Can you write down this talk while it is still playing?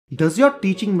Does your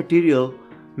teaching material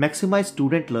maximize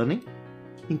student learning?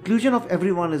 Inclusion of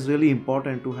everyone is really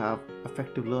important to have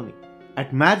effective learning.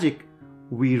 At Magic,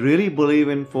 we really believe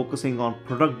in focusing on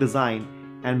product design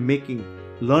and making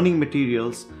learning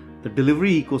materials, the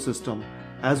delivery ecosystem,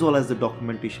 as well as the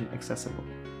documentation accessible.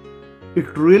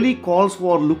 It really calls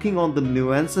for looking on the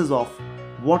nuances of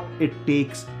what it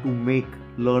takes to make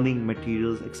learning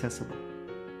materials accessible.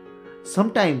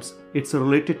 Sometimes it's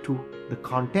related to the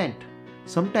content,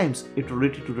 sometimes it's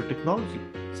related to the technology,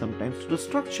 sometimes to the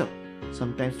structure,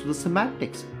 sometimes to the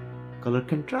semantics, color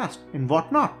contrast, and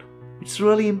whatnot. It's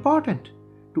really important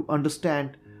to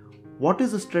understand what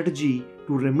is the strategy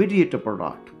to remediate a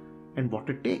product and what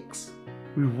it takes.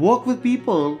 We work with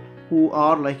people who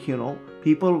are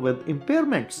people with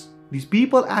impairments. These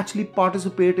people actually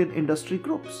participate in industry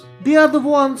groups. They are the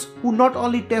ones who not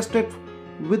only test it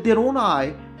with their own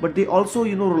eye, but they also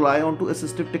rely on to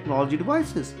assistive technology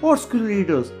devices or screen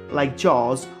readers like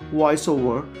JAWS,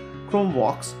 VoiceOver,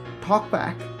 Chromevox,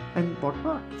 TalkBack, and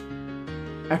whatnot.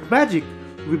 At Magic,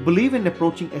 we believe in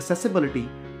approaching accessibility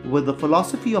with the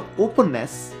philosophy of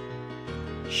openness,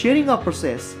 sharing our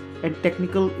process and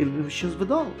technical innovations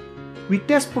with all. We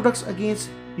test products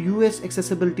against US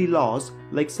accessibility laws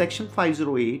like Section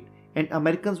 508 and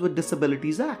Americans with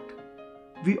Disabilities Act.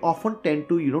 We often tend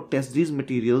to test these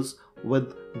materials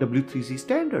with W3C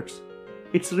standards.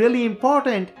 It's really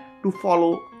important to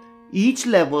follow each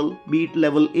level, be it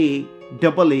level A,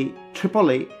 AA,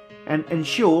 AAA, and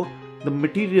ensure the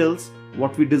materials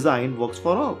what we design works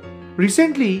for all.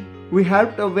 Recently, we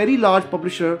helped a very large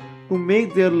publisher to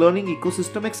make their learning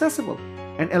ecosystem accessible.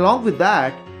 And along with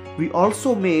that, we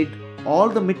also made all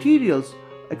the materials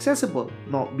accessible.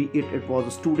 Now, be it was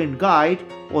a student guide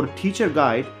or a teacher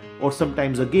guide or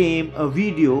sometimes a game, a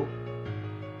video,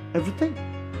 everything.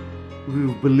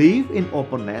 We believe in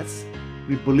openness.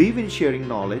 We believe in sharing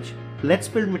knowledge. Let's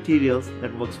build materials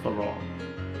that works for all.